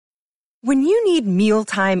When you need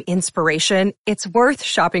mealtime inspiration, it's worth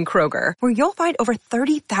shopping Kroger, where you'll find over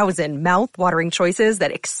 30,000 mouth-watering choices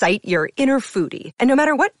that excite your inner foodie. And no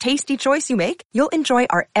matter what tasty choice you make, you'll enjoy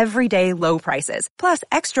our everyday low prices, plus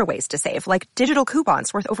extra ways to save, like digital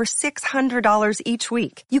coupons worth over $600 each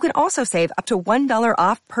week. You can also save up to $1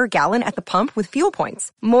 off per gallon at the pump with fuel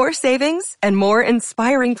points. More savings and more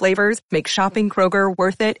inspiring flavors make shopping Kroger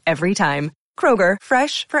worth it every time. Kroger,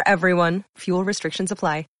 fresh for everyone. Fuel restrictions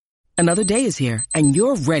apply. Another day is here, and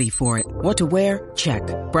you're ready for it. What to wear? Check.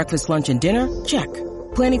 Breakfast, lunch, and dinner? Check.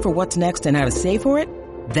 Planning for what's next and how to save for it?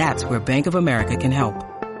 That's where Bank of America can help.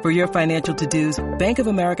 For your financial to-dos, Bank of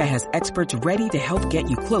America has experts ready to help get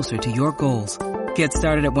you closer to your goals. Get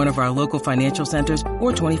started at one of our local financial centers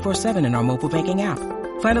or 24/7 in our mobile banking app.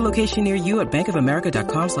 Find a location near you at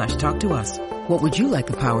bankofamerica.com/talktous. What would you like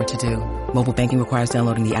the power to do? Mobile banking requires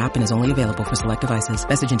downloading the app and is only available for select devices.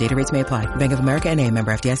 Message and data rates may apply. Bank of America NA,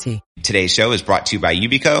 member FDIC. Today's show is brought to you by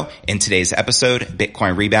Yubico. In today's episode,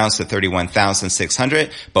 Bitcoin rebounds to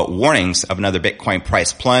 31,600, but warnings of another Bitcoin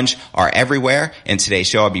price plunge are everywhere. In today's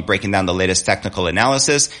show, I'll be breaking down the latest technical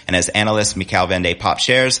analysis, and as analyst Mikhail Van de Poppe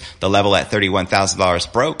shares, the level at $31,000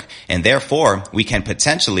 broke, and therefore we can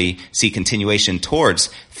potentially see continuation towards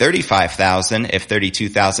 35,000 if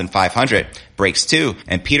 32,500 breaks too.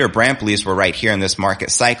 And Peter Brandt believes we're right here in this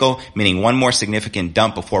market cycle, meaning one more significant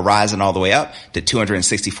dump before rising all the way up to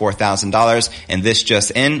 $264,000. And this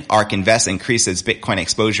just in, ARK Invest increased its Bitcoin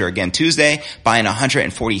exposure again Tuesday, buying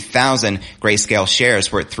 140,000 Grayscale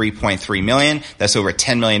shares worth $3.3 million. That's over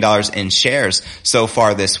 $10 million in shares so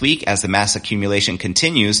far this week as the mass accumulation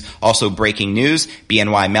continues. Also breaking news,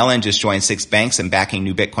 BNY Mellon just joined 6 banks in backing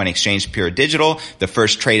new Bitcoin exchange Pure Digital. The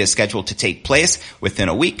first trade is scheduled to take place within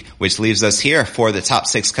a week, which leaves us here. 4 of the top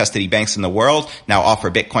 6 custody banks in the world now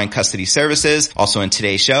offer Bitcoin custody services. Also in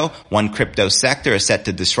today's show, one crypto sector is set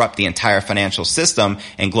to disrupt the entire financial system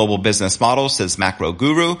and global business model, says macro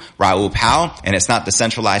guru Raoul Pal, and it's not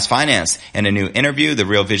decentralized finance. In a new interview, the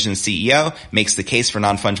Real Vision CEO makes the case for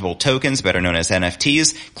non-fungible tokens, better known as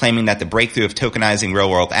NFTs, claiming that the breakthrough of tokenizing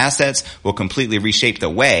real-world assets will completely reshape the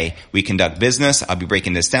way we conduct business. I'll be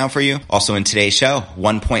breaking this down for you. Also in today's show,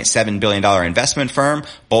 $1.7 billion investment firm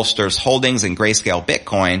bolsters holdings in Grayscale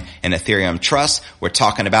Bitcoin and Ethereum Trust. We're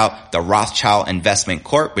talking about the Rothschild Investment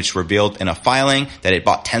Corp, which revealed in a filing that it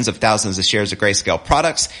bought tens of thousands of shares of Grayscale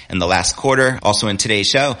products in the last quarter. Also in today's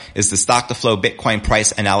show, is the stock to flow Bitcoin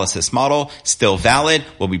price analysis model still valid?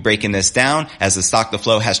 We'll be breaking this down as the stock to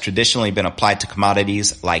flow has traditionally been applied to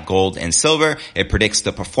commodities like gold and silver. It predicts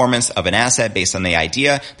the performance of an asset based on the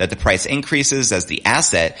idea that the price increases as the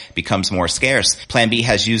asset becomes more scarce. Plan B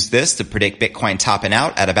has used this to predict Bitcoin topping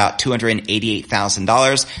out at about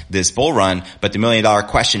 $288,000 this bull run. But the $1 million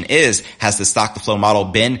question is, has the stock to flow model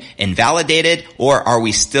been invalidated, or are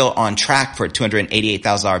we still on track for a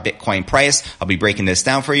 $288,000 Bitcoin price? I'll be breaking this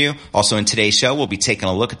down for you. Also in today's show, we'll be taking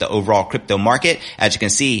a look at the overall crypto market. As you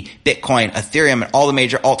can see, Bitcoin, Ethereum, and all the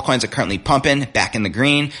major altcoins are currently pumping back in the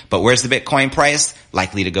green. But where's the Bitcoin price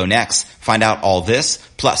likely to go next? Find out all this,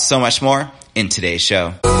 plus so much more in today's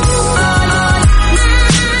show.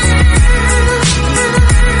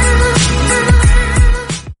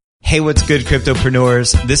 Hey, what's good,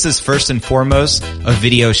 cryptopreneurs? This is first and foremost a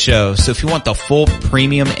video show. So if you want the full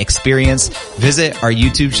premium experience, visit our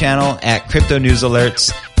YouTube channel at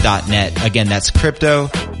cryptonewsalerts.net. Again, that's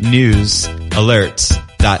cryptonewsalerts.net.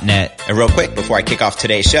 And real quick, before I kick off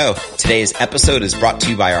today's show, today's episode is brought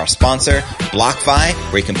to you by our sponsor, BlockFi,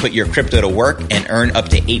 where you can put your crypto to work and earn up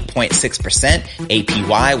to 8.6%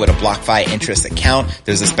 APY with a BlockFi interest account.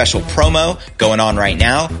 There's a special promo going on right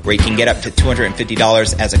now where you can get up to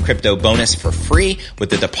 $250 as a crypto bonus for free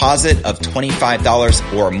with a deposit of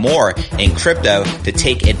 $25 or more in crypto. To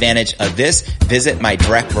take advantage of this, visit my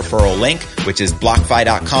direct referral link, which is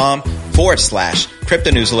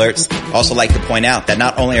blockfi.com/Crypto News Alerts. Also like to point out that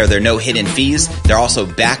not only are there no hidden fees, they're also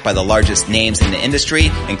backed by the largest names in the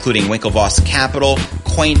industry, including Winklevoss Capital,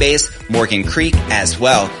 Coinbase, Morgan Creek, as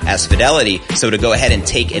well as Fidelity. So to go ahead and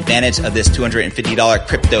take advantage of this $250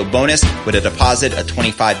 crypto bonus with a deposit of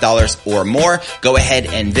 $25 or more, go ahead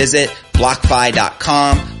and visit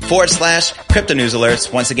blockfi.com/Crypto News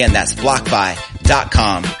Alerts. Once again, that's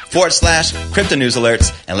blockfi.com/Crypto News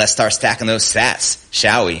Alerts. And let's start stacking those sats,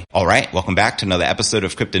 shall we? All right. Welcome back to another episode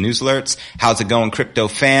of Crypto News Alerts. How's it going, crypto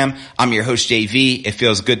fam? I'm your host, JV. It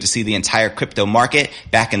feels good to see the entire crypto market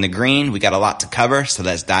back in the green. We got a lot to cover, so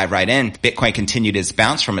let's dive right in. Bitcoin continued its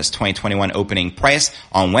bounce from its 2021 opening price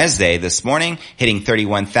on Wednesday this morning, hitting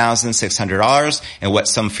 $31,600, and what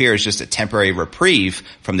some fear is just a temporary reprieve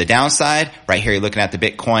from the downside. Right here, you're looking at the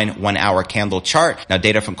Bitcoin Bitcoin 1-hour candle chart. Now,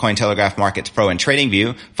 data from Cointelegraph Markets Pro and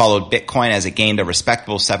TradingView followed Bitcoin as it gained a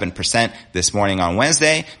respectable 7% this morning on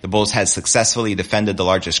Wednesday. The bulls had successfully defended the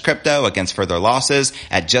largest crypto against further losses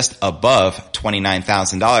at just above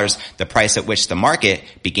 $29,000, the price at which the market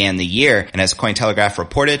began the year. And as Cointelegraph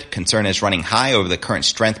reported, concern is running high over the current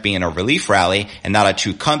strength being a relief rally and not a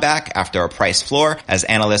true comeback after a price floor, as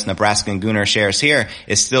analyst Nebraskan Gunnar shares here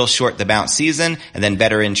is still short the bounce season. And then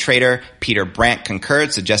veteran trader Peter Brandt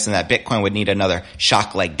concurred, suggesting that Bitcoin would need another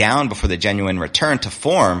shock leg down before the genuine return to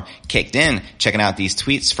form kicked in. Checking out these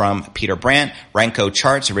tweets from Peter Brandt. Renko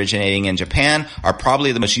charts originating in Japan are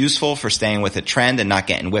probably the most useful for staying with a trend and not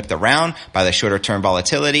getting whipped around by the shorter term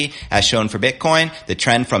volatility. As shown for Bitcoin, the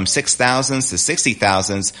trend from 6,000s to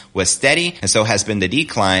 60,000s was steady, and so has been the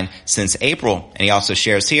decline since April. And he also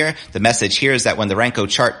shares here, the message here is that when the Renko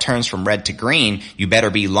chart turns from red to green, you better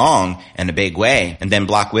be long in a big way. And then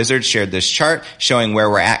Block Wizard shared this chart showing where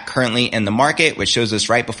we're at currently in the market, which shows us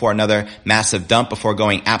right before another massive dump before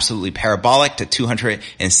going absolutely parabolic to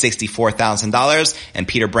 $264,000. And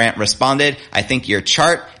Peter Brandt responded, I think your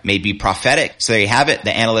chart may be prophetic. So there you have it.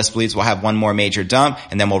 The analyst believes we'll have one more major dump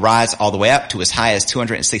and then we'll rise all the way up to as high as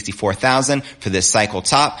 264,000 for this cycle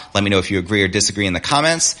top. Let me know if you agree or disagree in the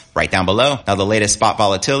comments right down below. Now, the latest spot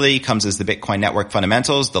volatility comes as the Bitcoin network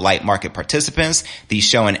fundamentals, the light market participants. These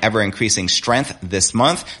show an ever increasing strength this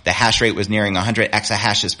month. The hash rate was nearing 100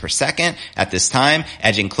 exahashes per second at this time,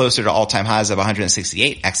 edging closer to all-time highs of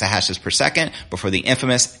 168 exahashes per second before the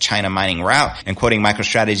infamous China mining rout. And quoting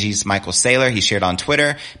MicroStrategy's Michael Saylor, he shared on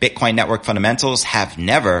Twitter, Bitcoin network fundamentals have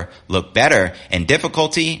never looked better, and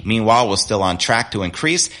difficulty, meanwhile, was still on track to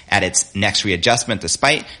increase at its next readjustment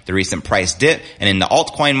despite the recent price dip. And in the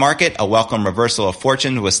altcoin market, a welcome reversal of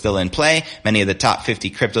fortune was still in play. Many of the top 50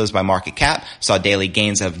 cryptos by market cap saw daily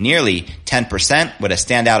gains of nearly 10%, with a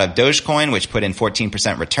standout of Dogecoin, which put in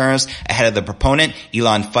 14% returns ahead of the proponent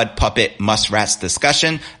Elon Fud Puppet Muskrat's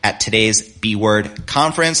discussion at today's B-Word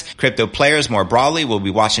conference. Crypto players more broadly will be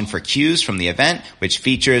watching for cues from the event, which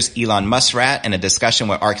features Elon Muskrat and a discussion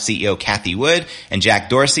with ARK CEO Cathie Wood and Jack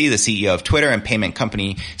Dorsey, the CEO of Twitter and payment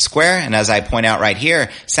company Square. And as I point out right here,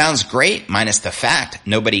 sounds great minus the fact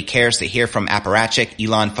nobody cares to hear from apparatchik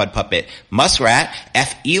Elon Fud Puppet Muskrat.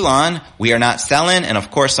 F Elon, we are not selling. And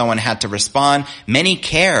of course someone had to respond, many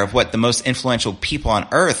care of what the most influential people on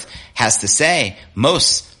earth has to say.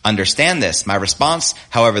 Most understand this. My response,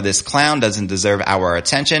 however, this clown doesn't deserve our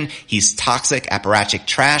attention. He's toxic, apparatchik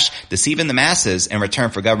trash, deceiving the masses in return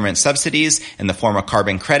for government subsidies in the form of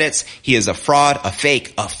carbon credits. He is a fraud, a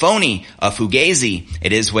fake, a phony, a fugazi.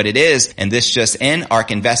 It is what it is. And this just in, ARK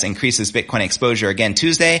Invest increases Bitcoin exposure again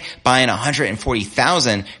Tuesday, buying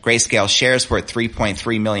 140,000 Grayscale shares worth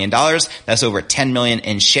 $3.3 million. That's over 10 million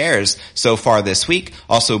in shares so far this week.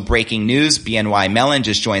 Also breaking news, BNY Mellon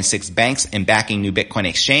just joined 6 banks in backing new Bitcoin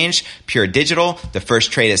exchange. Pure Digital, the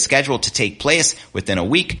first trade is scheduled to take place within a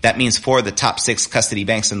week. That means 4 of the top 6 custody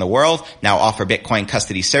banks in the world now offer Bitcoin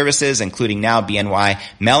custody services, including now BNY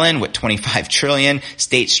Mellon with 25 trillion,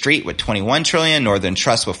 State Street with 21 trillion, Northern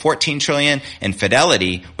Trust with 14 trillion, and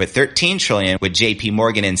Fidelity with 13 trillion, with JP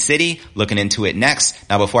Morgan and Citi looking into it next.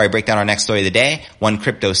 Now, before I break down our next story of the day, one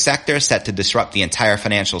crypto sector set to disrupt the entire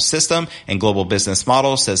financial system and global business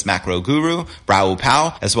model, says macro guru Raoul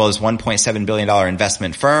Pal, as well as $1.7 billion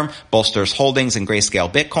investment firm bolsters holdings in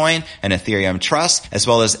Grayscale Bitcoin and Ethereum Trust, as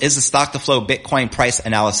well as is the stock to flow Bitcoin price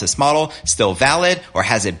analysis model still valid or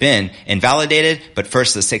has it been invalidated? But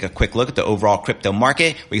first, let's take a quick look at the overall crypto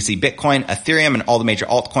market. We can see Bitcoin, Ethereum, and all the major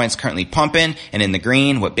altcoins currently pumping, and in the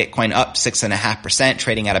green with Bitcoin up 6.5%,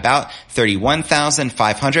 trading at about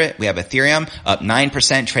 31,500. We have Ethereum up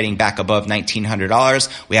 9%, trading back above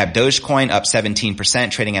 $1,900. We have Dogecoin up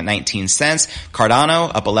 17%, trading at 19 cents.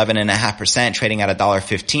 Cardano up 11.5%, trading at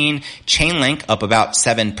 $1.15. Chainlink up about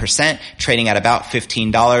 7%, trading at about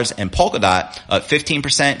 $15. And Polkadot up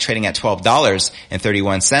 15%, trading at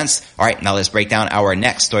 $12.31. All right, now let's break down our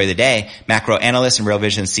next story of the day. Macro analyst and Real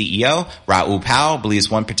Vision CEO Raoul Pal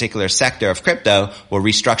believes one particular sector of crypto will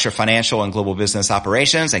restructure financial and global business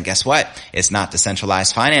operations. And guess what? It's not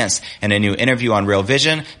decentralized finance. In a new interview on Real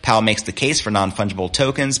Vision, Pal makes the case for non-fungible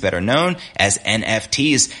tokens, better known as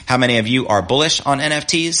NFTs. How many of you are bullish on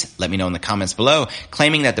NFTs? Let me know in the comments below.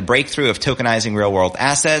 claiming that the breakthrough of tokenizing real-world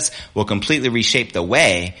assets will completely reshape the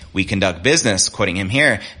way we conduct business. Quoting him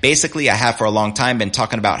here, basically, I have for a long time been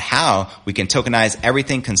talking about how we can tokenize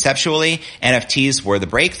everything conceptually. NFTs were the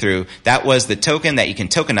breakthrough. That was the token that you can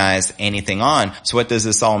tokenize anything on. So what does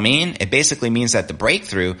this all mean? It basically means that the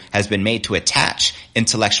breakthrough has been made to attach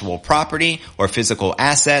intellectual property or physical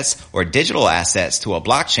assets or digital assets to a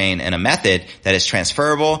blockchain in a method that is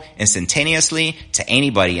transferable instantaneously to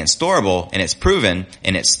anybody and storable, and it's proven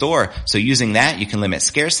in its store. So using that, you can limit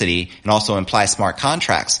scarcity and also imply smart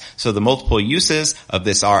contracts. So the multiple uses of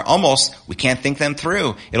this are almost, we can't think them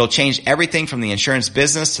through. It'll change everything from the insurance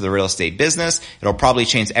business to the real estate business. It'll probably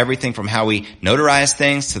change everything from how we notarize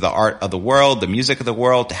things to the art of the world, the music of the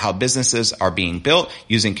world, to how businesses are being built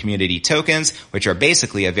using community tokens, which are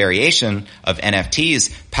basically a variation of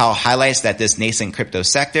NFTs. Powell highlights that this nascent crypto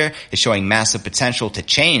sector is showing massive potential to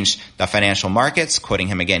change the financial markets. Quoting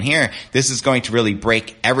him again here, this is going to really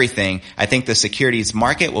break everything. I think the securities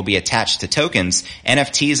market will be attached to tokens.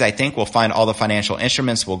 NFTs, I think, will find all the financial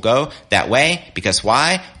instruments will go that way. Because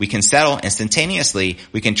why? We can settle instantaneously.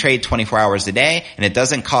 We can trade 24 hours a day, and it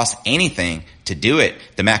doesn't cost anything to do it.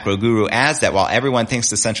 The macro guru adds that while everyone thinks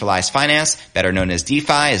decentralized finance, better known as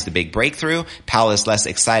DeFi, is the big breakthrough, Powell is less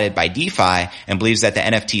excited by DeFi and believes that the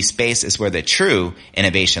NFT space is where the true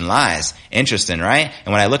innovation lies. Interesting, right?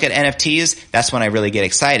 And when I look at NFTs, that's when I really get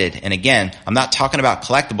excited. And again, I'm not talking about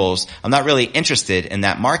collectibles. I'm not really interested in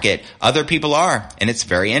that market. Other people are, and it's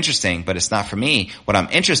very interesting, but it's not for me. What I'm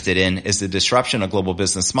interested in is the disruption of global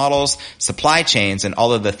business models, supply chains, and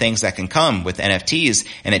all of the things that can come with NFTs,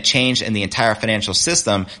 and a change in the entire financial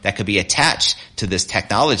system that could be attached to this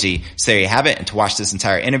technology. So there you have it. And to watch this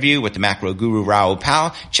entire interview with the macro guru Raoul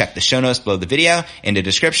Pal, check the show notes below the video in the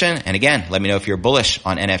description. And again, let me know if you're bullish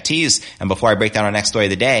on NFTs. And before I break down our next story of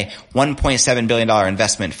the day, $1.7 billion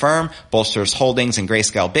investment firm bolsters holdings in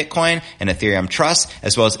Grayscale Bitcoin and Ethereum Trust,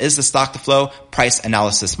 as well as is the stock to flow price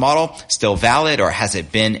analysis model still valid, or has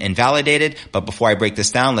it been invalidated? But before I break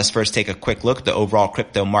this down, let's first take a quick look at the overall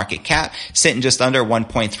crypto market cap, sitting just under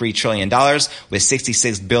 $1.3 trillion with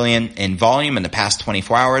 $66 billion in volume in the past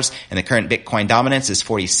 24 hours. And the current Bitcoin dominance is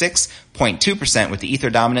 46.2%, with the Ether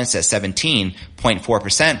dominance at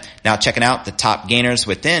 17.4%. Now checking out the top gainers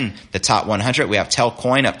within the top 100, we have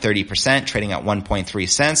Telcoin up 30%, trading at 1.3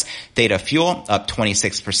 cents. Theta Fuel up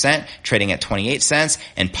 26%, trading at 28 cents.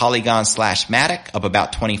 And Polygon/Matic up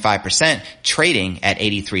about 25%, trading at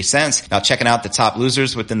 83 cents. Now checking out the top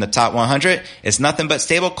losers within the top 100, it's nothing but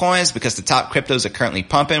stable coins, because the top cryptos are currently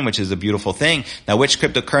pumping, which is a beautiful thing. Now, which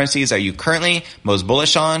cryptocurrencies are you currently most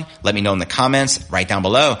bullish on? Let me know in the comments right down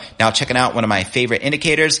below. Now, checking out one of my favorite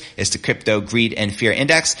indicators is the Crypto Greed and Fear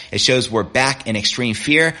Index. It shows we're back in extreme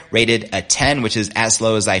fear, rated a 10, which is as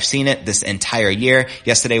low as I've seen it this entire year.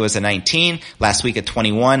 Yesterday was a 19, last week a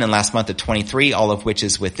 21, and last month a 23, all of which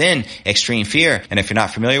is within extreme fear. And if you're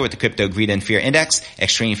not familiar with the Crypto Greed and Fear Index,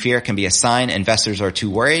 extreme fear can be a sign investors are too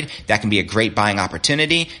worried. That can be a great buying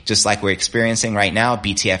opportunity, just like we're experiencing right now.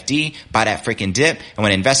 BTFD, buy that freaking dip. And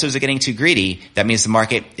when investors are getting too greedy, that means the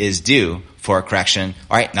market is due for a correction.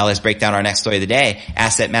 All right, now let's break down our next story of the day.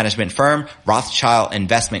 Asset management firm Rothschild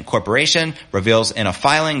Investment Corporation reveals in a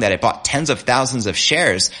filing that it bought tens of thousands of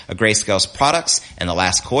shares of Grayscale's products in the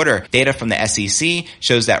last quarter. Data from the SEC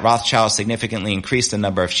shows that Rothschild significantly increased the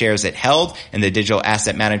number of shares it held in the digital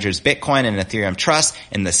asset managers Bitcoin and Ethereum Trust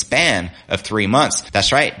in the span of 3 months.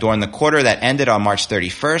 That's right, during the quarter that ended on March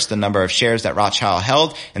 31st, the number of shares that Rothschild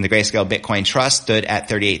held in the Grayscale Bitcoin Trust stood at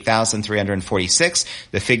 38,346.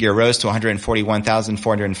 The figure rose to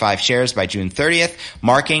 141,405 shares by June 30th,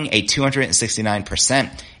 marking a 269%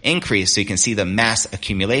 increase. So you can see the mass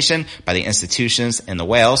accumulation by the institutions and the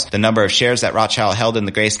whales. The number of shares that Rothschild held in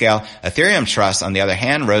the Grayscale Ethereum Trust, on the other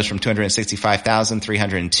hand, rose from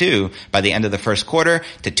 265,302 by the end of the first quarter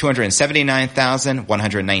to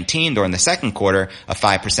 279,119 during the second quarter, a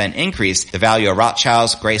 5% increase. The value of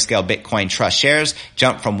Rothschild's Grayscale Bitcoin Trust shares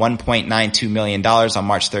jumped from $1.92 million on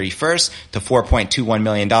March 31st to $4.21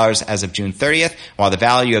 million as of June 30th, while the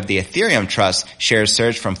value of the Ethereum Trust shares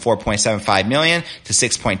surged from $4.75 million to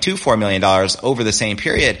 $6.24 million over the same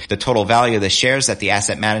period. The total value of the shares that the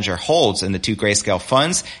asset manager holds in the two Grayscale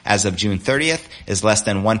funds as of June 30th is less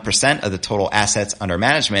than 1% of the total assets under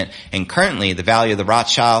management. And currently, the value of the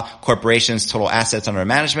Rothschild Corporation's total assets under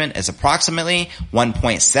management is approximately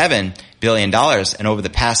 $1.7 billion. And over the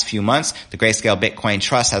past few months, the Grayscale Bitcoin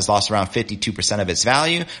Trust has lost around 52% of its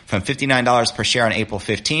value, from $59 per share on April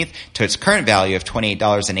 15th to its current value of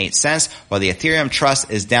 $28.08, while the Ethereum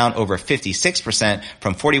Trust is down over 56%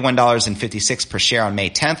 from $41.56 per share on May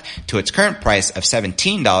 10th to its current price of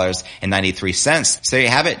 $17.93. So there you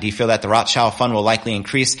have it. Do you feel that the Rothschild Fund will likely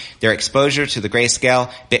increase their exposure to the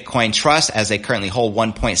Grayscale Bitcoin Trust, as they currently hold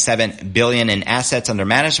 $1.7 billion in assets under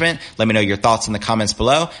management? Let me know your thoughts in the comments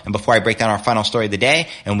below. And before I break down our final story of the day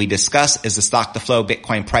and we discuss, is the stock to flow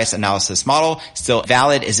Bitcoin price analysis model still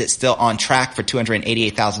valid? Is it still on track for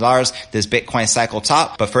 $288,000 this Bitcoin cycle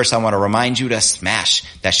top? But first, I want to remind you to smash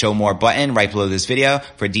that show more button right below this video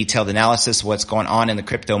for a detailed analysis of what's going on in the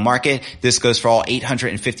crypto market. This goes for all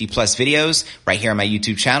 850 plus videos right here on my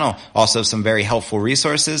YouTube channel. Also some very helpful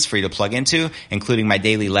resources for you to plug into, including my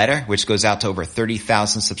daily letter, which goes out to over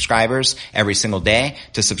 30,000 subscribers every single day.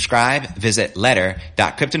 To subscribe, visit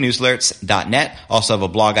letter.cryptonewsalerts.net. Also have a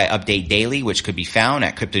blog I update daily, which could be found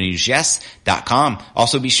at cryptonewsyes.com.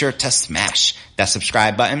 Also be sure to smash that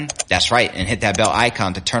subscribe button. That's right. And hit that bell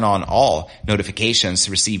icon to turn on all notifications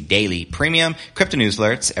to receive daily premium crypto news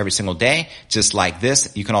alerts every single day, just like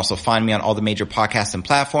this. You can also find me on all the major podcasting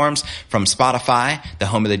platforms, from Spotify, the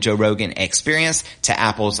home of the Joe Rogan Experience, to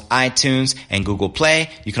Apple's iTunes and Google Play.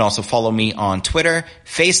 You can also follow me on Twitter,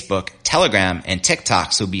 Facebook, Telegram, and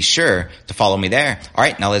TikTok, so be sure to follow me there. All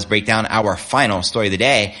right, now let's break down our final story of the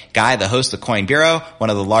day. Guy, the host of Coin Bureau, one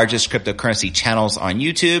of the largest cryptocurrency channels on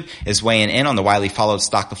YouTube, is weighing in on the widely followed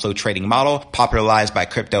stock-to-flow trading model popularized by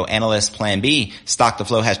crypto analyst Plan B.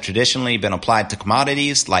 Stock-to-flow has traditionally been applied to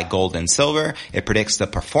commodities like gold and silver. It predicts the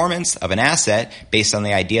performance of an asset based on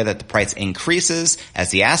the idea that the price increases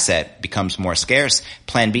as the asset becomes more scarce.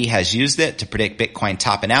 Plan B has used it to predict Bitcoin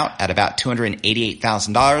topping out at about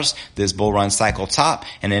 $288,000 this bull run cycle top.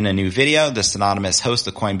 And in a new video, the synonymous host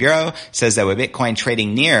of Coin Bureau says that with Bitcoin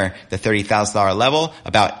trading near the $30,000 level,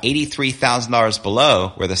 about $83,000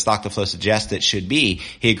 below where the stock-to-flow suggests it should be,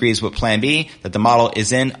 he agrees with Plan B that the model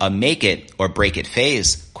is in a make it or break it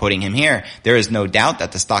phase. Quoting him here, there is no doubt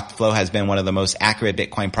that the stock to flow has been one of the most accurate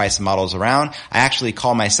Bitcoin price models around. I actually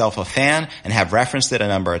call myself a fan and have referenced it a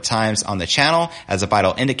number of times on the channel as a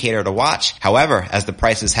vital indicator to watch. However, as the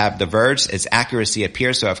prices have diverged, its accuracy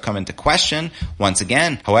appears to have come into question once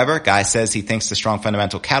again. However, Guy says he thinks the strong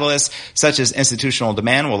fundamental catalysts, such as institutional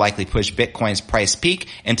demand, will likely push Bitcoin's price peak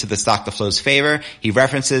into the stock to flow's favor. He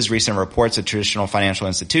references recent reports of traditional financial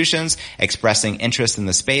institutions expressing interest in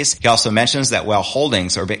the space. He also mentions that while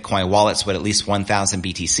holdings or Bitcoin wallets with at least 1,000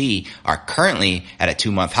 BTC are currently at a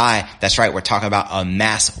 2-month high. That's right, we're talking about a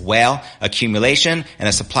mass whale accumulation and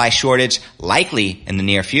a supply shortage likely in the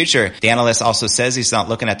near future. The analyst also says he's not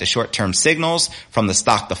looking at the short-term signals from the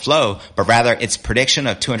stock to flow, but rather its prediction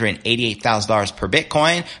of $288,000 per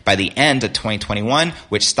Bitcoin by the end of 2021,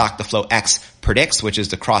 which Stock to Flow X predicts, which is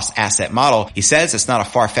the cross-asset model. He says it's not a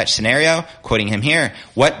far-fetched scenario. Quoting him here,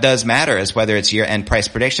 what does matter is whether its year-end price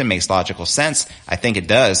prediction makes logical sense. I think it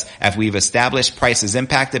does. As we've established, price is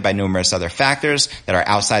impacted by numerous other factors that are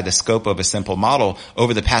outside the scope of a simple model.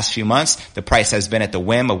 Over the past few months, the price has been at the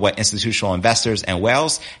whim of what institutional investors and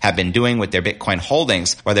whales have been doing with their Bitcoin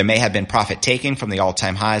holdings. While there may have been profit taking from the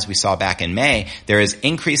all-time highs we saw back in May, there is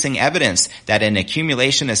increasing evidence that an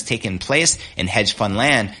accumulation has taken place in hedge fund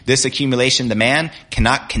land. This accumulation demand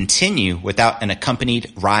cannot continue without an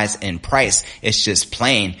accompanied rise in price. It's just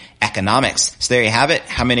plain economics. So there you have it.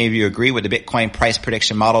 How many of you agree with the Bitcoin price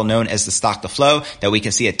prediction model known as the stock to flow, that we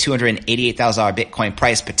can see a $288,000 Bitcoin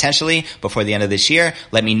price potentially before the end of this year?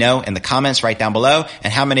 Let me know in the comments right down below.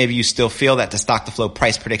 And how many of you still feel that the stock to flow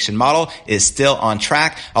price prediction model is still on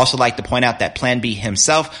track? I also like to point out that Plan B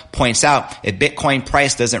himself points out if Bitcoin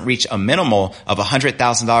price doesn't reach a minimal of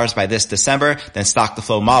 $100,000 by this December, then stock to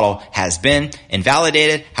flow model has been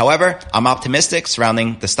invalidated. However, I'm optimistic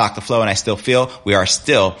surrounding the stock to flow, and I still feel we are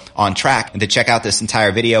still on track. And to check out this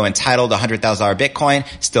entire video entitled $100,000 Bitcoin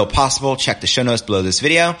Still Possible, check the show notes below this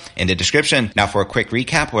video in the description. Now for a quick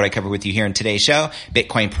recap of what I covered with you here in today's show.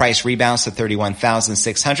 Bitcoin price rebounds to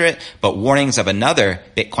 31,600, but warnings of another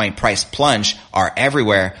Bitcoin price plunge are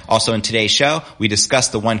everywhere. Also in today's show, we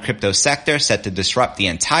discussed the one crypto sector set to disrupt the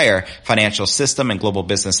entire financial system and global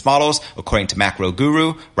business models, according to macro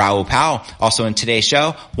guru Raoul Pal. Also in today's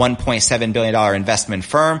show, $1.7 billion investment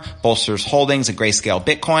firm bolsters holdings in Grayscale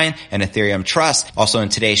Bitcoin Bitcoin and Ethereum Trust. Also in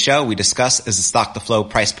today's show, we discuss, is the stock to flow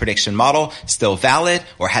price prediction model still valid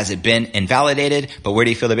or has it been invalidated? But where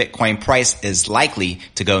do you feel the Bitcoin price is likely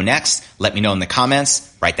to go next? Let me know in the comments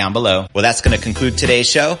right down below. Well, that's going to conclude today's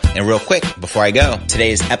show. And real quick, before I go,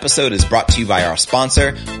 today's episode is brought to you by our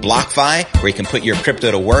sponsor, BlockFi, where you can put your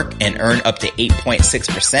crypto to work and earn up to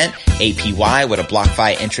 8.6% APY with a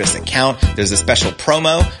BlockFi interest account. There's a special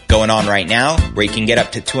promo going on right now where you can get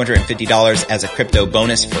up to $250 as a crypto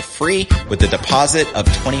bonus for free with a deposit of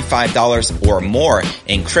 $25 or more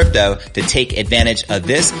in crypto. To take advantage of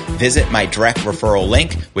this, visit my direct referral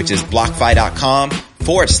link, which is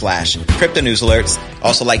blockfi.com/crypto news alerts.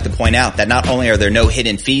 Also like to point out that not only are there no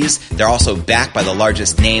hidden fees, they're also backed by the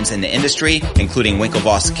largest names in the industry, including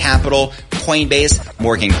Winklevoss Capital, Coinbase,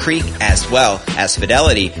 Morgan Creek, as well as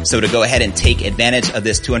Fidelity. So to go ahead and take advantage of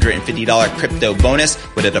this $250 crypto bonus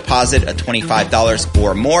with a deposit of $25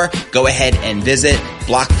 or more, go ahead and visit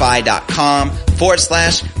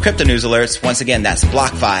blockfi.com/crypto news alerts. Once again, that's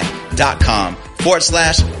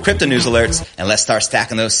blockfi.com/crypto news alerts. And let's start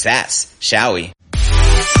stacking those sats, shall we?